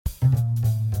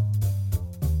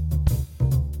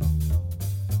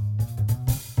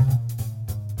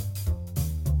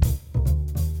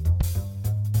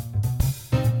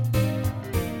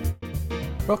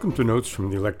Welcome to Notes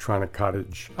from the Electronic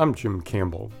Cottage. I'm Jim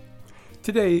Campbell.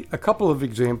 Today, a couple of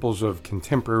examples of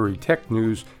contemporary tech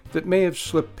news that may have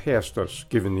slipped past us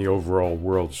given the overall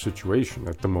world situation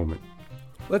at the moment.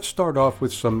 Let's start off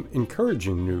with some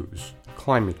encouraging news: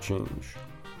 climate change.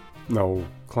 No,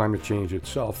 climate change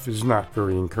itself is not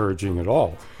very encouraging at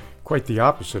all. Quite the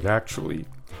opposite, actually.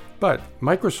 But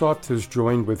Microsoft has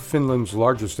joined with Finland's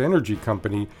largest energy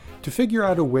company to figure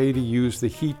out a way to use the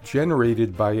heat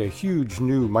generated by a huge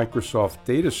new Microsoft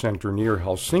data center near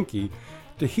Helsinki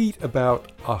to heat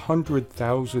about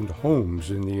 100,000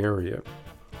 homes in the area.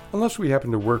 Unless we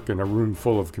happen to work in a room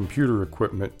full of computer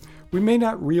equipment, we may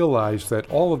not realize that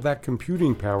all of that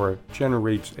computing power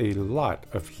generates a lot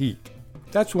of heat.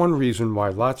 That's one reason why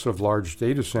lots of large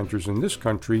data centers in this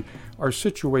country are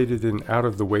situated in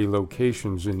out-of-the-way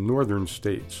locations in northern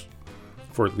states.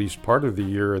 For at least part of the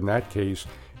year, in that case,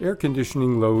 air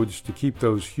conditioning loads to keep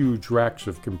those huge racks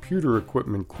of computer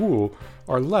equipment cool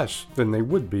are less than they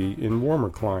would be in warmer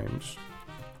climes.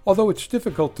 Although it's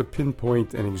difficult to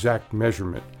pinpoint an exact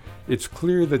measurement, it's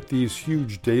clear that these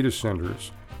huge data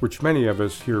centers, which many of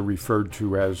us here referred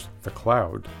to as the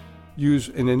cloud, use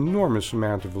an enormous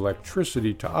amount of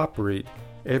electricity to operate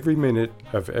every minute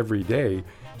of every day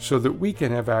so that we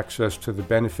can have access to the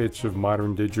benefits of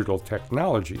modern digital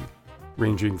technology,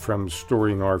 ranging from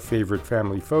storing our favorite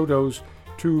family photos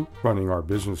to running our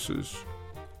businesses.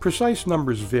 Precise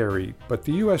numbers vary, but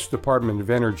the U.S. Department of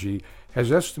Energy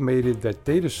has estimated that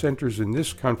data centers in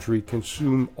this country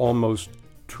consume almost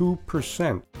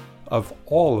 2% of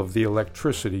all of the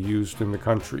electricity used in the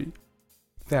country.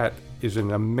 That is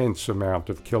an immense amount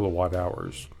of kilowatt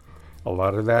hours. A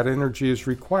lot of that energy is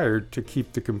required to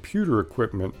keep the computer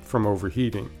equipment from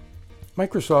overheating.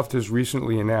 Microsoft has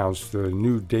recently announced the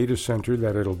new data center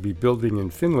that it'll be building in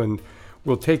Finland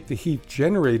will take the heat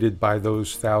generated by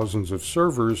those thousands of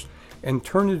servers and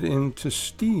turn it into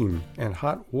steam and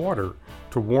hot water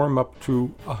to warm up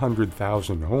to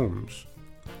 100,000 homes.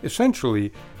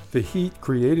 Essentially, the heat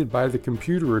created by the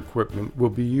computer equipment will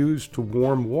be used to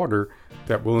warm water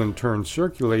that will in turn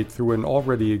circulate through an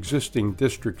already existing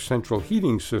district central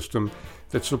heating system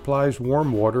that supplies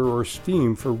warm water or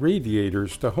steam for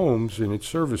radiators to homes in its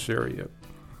service area.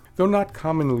 Though not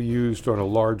commonly used on a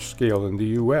large scale in the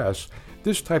U.S.,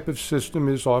 this type of system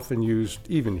is often used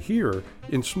even here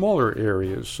in smaller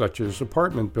areas such as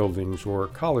apartment buildings or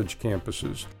college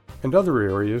campuses, and other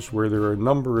areas where there are a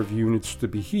number of units to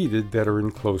be heated that are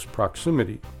in close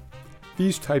proximity.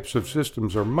 These types of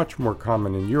systems are much more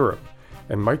common in Europe,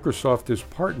 and Microsoft is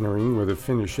partnering with a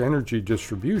Finnish energy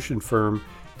distribution firm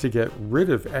to get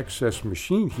rid of excess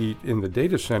machine heat in the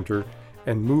data center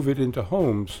and move it into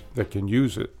homes that can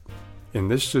use it. In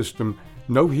this system,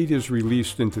 no heat is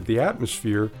released into the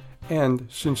atmosphere, and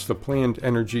since the planned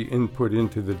energy input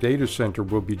into the data center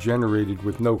will be generated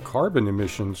with no carbon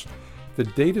emissions, the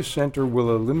data center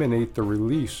will eliminate the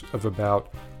release of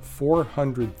about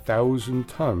 400,000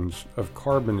 tons of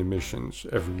carbon emissions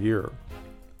every year.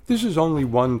 This is only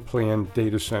one planned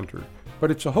data center,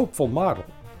 but it's a hopeful model.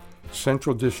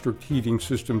 Central district heating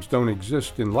systems don't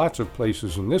exist in lots of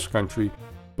places in this country,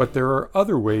 but there are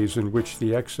other ways in which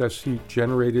the excess heat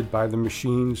generated by the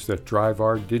machines that drive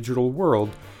our digital world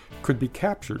could be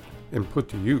captured and put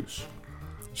to use.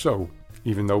 So,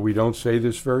 even though we don't say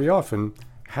this very often,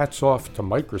 hats off to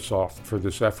Microsoft for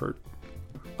this effort.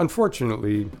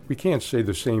 Unfortunately, we can't say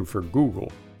the same for Google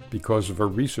because of a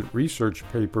recent research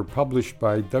paper published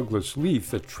by Douglas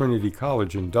Leith at Trinity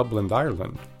College in Dublin,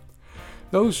 Ireland.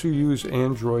 Those who use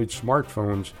Android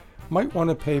smartphones might want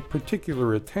to pay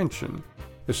particular attention,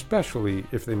 especially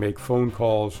if they make phone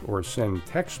calls or send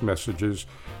text messages,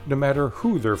 no matter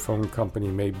who their phone company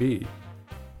may be.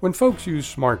 When folks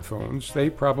use smartphones, they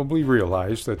probably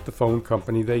realize that the phone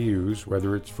company they use,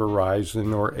 whether it's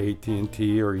Verizon or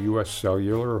AT&T or US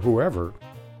Cellular or whoever,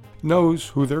 knows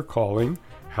who they're calling,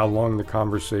 how long the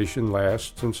conversation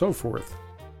lasts, and so forth.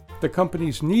 The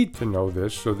companies need to know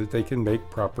this so that they can make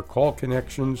proper call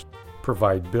connections,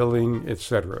 provide billing,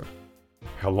 etc.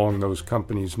 How long those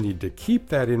companies need to keep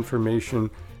that information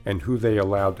and who they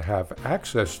allow to have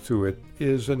access to it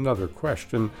is another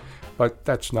question, but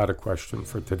that's not a question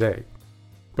for today.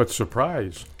 But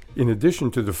surprise! In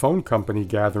addition to the phone company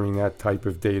gathering that type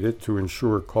of data to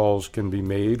ensure calls can be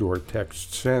made or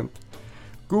texts sent,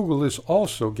 Google is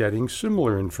also getting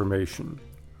similar information.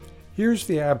 Here's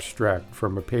the abstract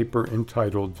from a paper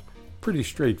entitled, pretty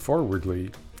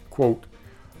straightforwardly, quote,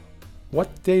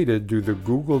 "What data do the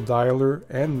Google Dialer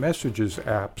and Messages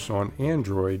apps on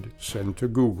Android send to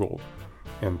Google?"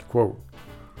 End quote.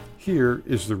 Here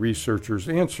is the researcher's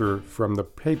answer from the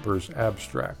paper's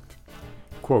abstract.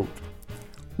 Quote,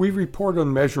 We report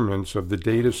on measurements of the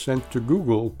data sent to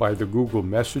Google by the Google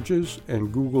Messages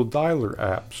and Google Dialer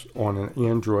apps on an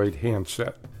Android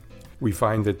handset. We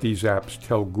find that these apps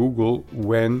tell Google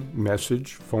when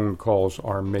message phone calls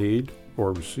are made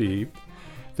or received.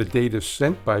 The data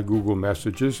sent by Google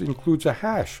Messages includes a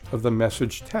hash of the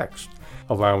message text,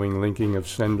 allowing linking of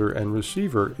sender and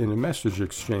receiver in a message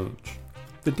exchange.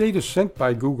 The data sent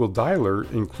by Google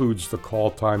Dialer includes the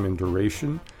call time and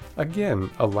duration, again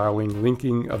allowing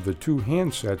linking of the two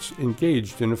handsets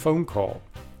engaged in a phone call.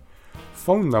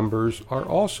 Phone numbers are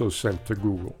also sent to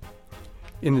Google.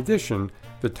 In addition,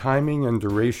 the timing and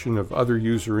duration of other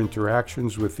user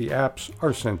interactions with the apps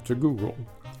are sent to Google.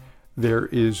 There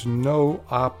is no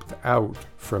opt-out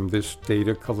from this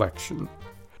data collection.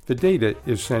 The data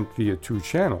is sent via two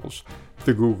channels,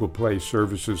 the Google Play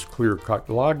Services Clearcut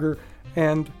Logger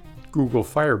and Google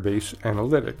Firebase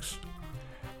Analytics.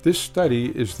 This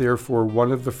study is therefore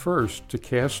one of the first to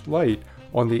cast light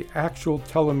on the actual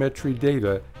telemetry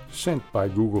data sent by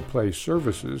Google Play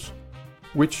Services,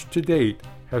 which to date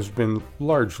has been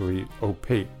largely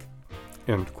opaque."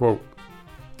 End quote.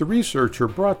 The researcher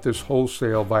brought this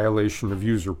wholesale violation of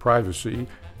user privacy,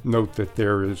 note that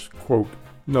there is, quote,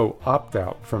 "no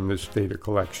opt-out from this data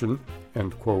collection,"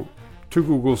 end quote, to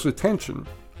Google's attention.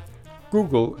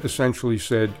 Google essentially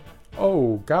said,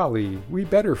 "Oh, golly, we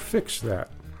better fix that."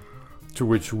 To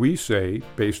which we say,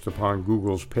 based upon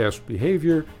Google's past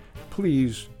behavior,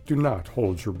 please do not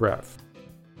hold your breath.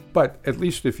 But at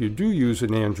least if you do use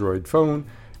an Android phone,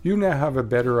 you now have a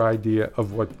better idea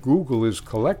of what Google is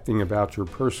collecting about your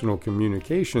personal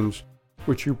communications,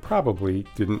 which you probably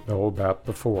didn't know about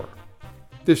before.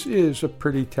 This is a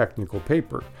pretty technical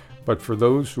paper, but for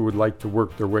those who would like to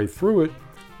work their way through it,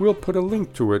 we'll put a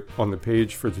link to it on the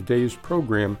page for today's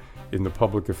program in the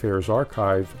Public Affairs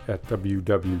Archive at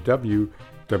www.weru.org.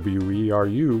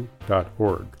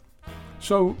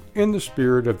 So, in the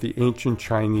spirit of the ancient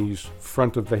Chinese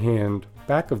front of the hand,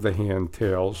 back of the hand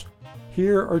tales,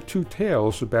 here are two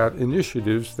tales about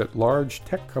initiatives that large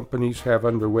tech companies have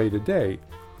underway today,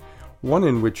 one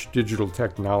in which digital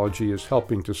technology is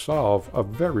helping to solve a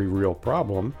very real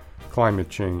problem, climate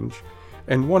change,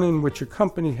 and one in which a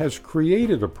company has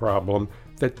created a problem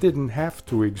that didn't have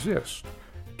to exist,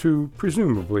 to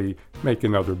presumably make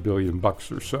another $1 billion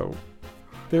or so.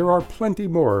 There are plenty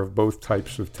more of both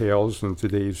types of tales in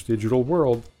today's digital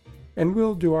world, and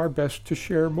we'll do our best to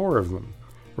share more of them,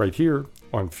 right here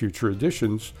on future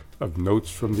editions of Notes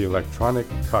from the Electronic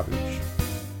Cottage.